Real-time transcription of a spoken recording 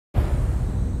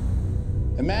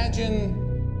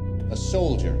Imagine a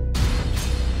soldier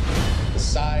the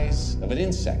size of an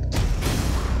insect.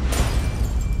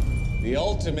 The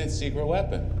ultimate secret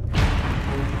weapon.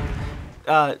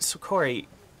 So Corey,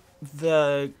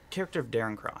 the character of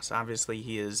Darren Cross, obviously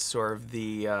he is sort of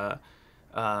the,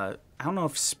 I don't know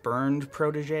if spurned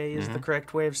protege is the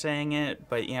correct way of saying it,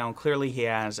 but, you know, clearly he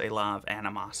has a lot of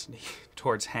animosity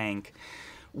towards Hank.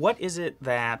 What is it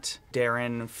that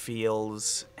Darren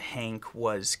feels Hank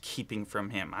was keeping from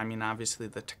him? I mean, obviously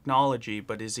the technology,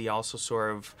 but is he also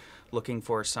sort of looking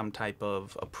for some type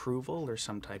of approval or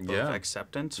some type of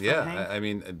acceptance from Hank? Yeah, I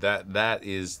mean, that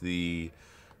is the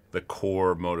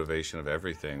core motivation of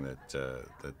everything that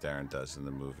Darren does in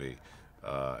the movie.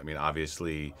 I mean,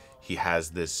 obviously he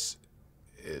has this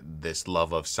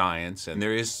love of science, and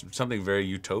there is something very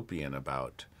utopian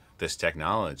about this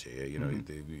technology. You know,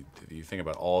 you think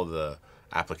about all the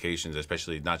applications,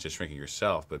 especially not just shrinking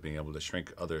yourself, but being able to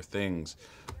shrink other things.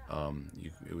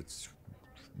 It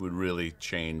would really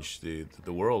change the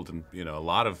world, and you know, a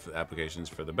lot of applications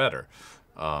for the better.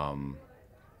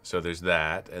 So there's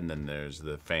that, and then there's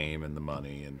the fame and the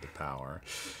money and the power.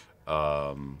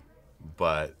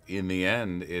 But in the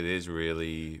end, it is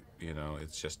really, you know,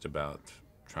 it's just about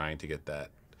trying to get that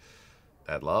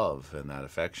love and that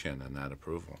affection and that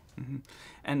approval.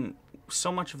 And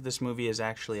so much of this movie is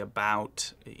actually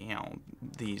about, you know,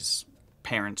 these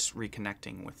parents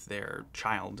reconnecting with their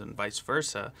child and vice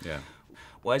versa. Yeah.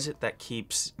 What is it that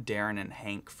keeps Darren and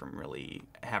Hank from really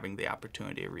having the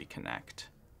opportunity to reconnect?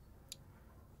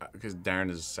 Because Darren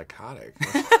is psychotic.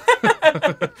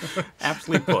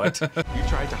 Aptly put. You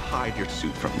tried to hide your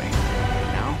suit from me.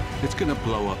 Now it's gonna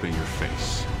blow up in your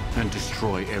face and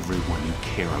destroy everyone you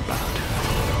care about.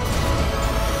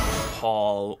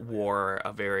 Paul wore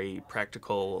a very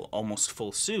practical, almost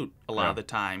full suit a lot of the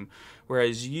time,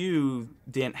 whereas you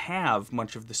didn't have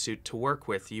much of the suit to work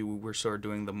with. You were sort of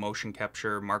doing the motion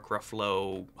capture, Mark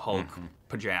Ruffalo, Hulk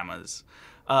pajamas.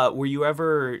 Were you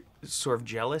ever sort of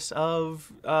jealous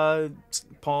of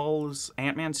Paul's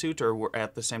Ant-Man suit, or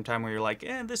at the same time where you're like,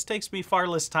 this takes me far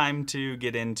less time to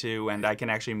get into and I can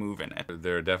actually move in it?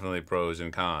 There are definitely pros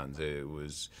and cons. It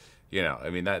was, you know, I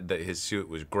mean, that his suit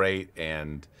was great,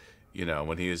 and you know,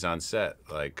 when he was on set,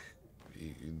 like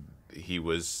he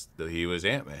was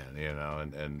Ant-Man, you know,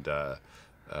 and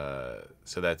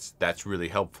so that's really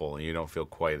helpful, and you don't feel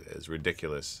quite as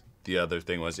ridiculous. The other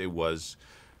thing was it was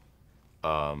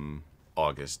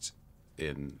August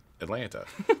in Atlanta,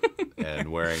 and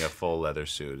wearing a full leather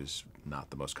suit is not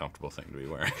the most comfortable thing to be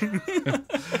wearing.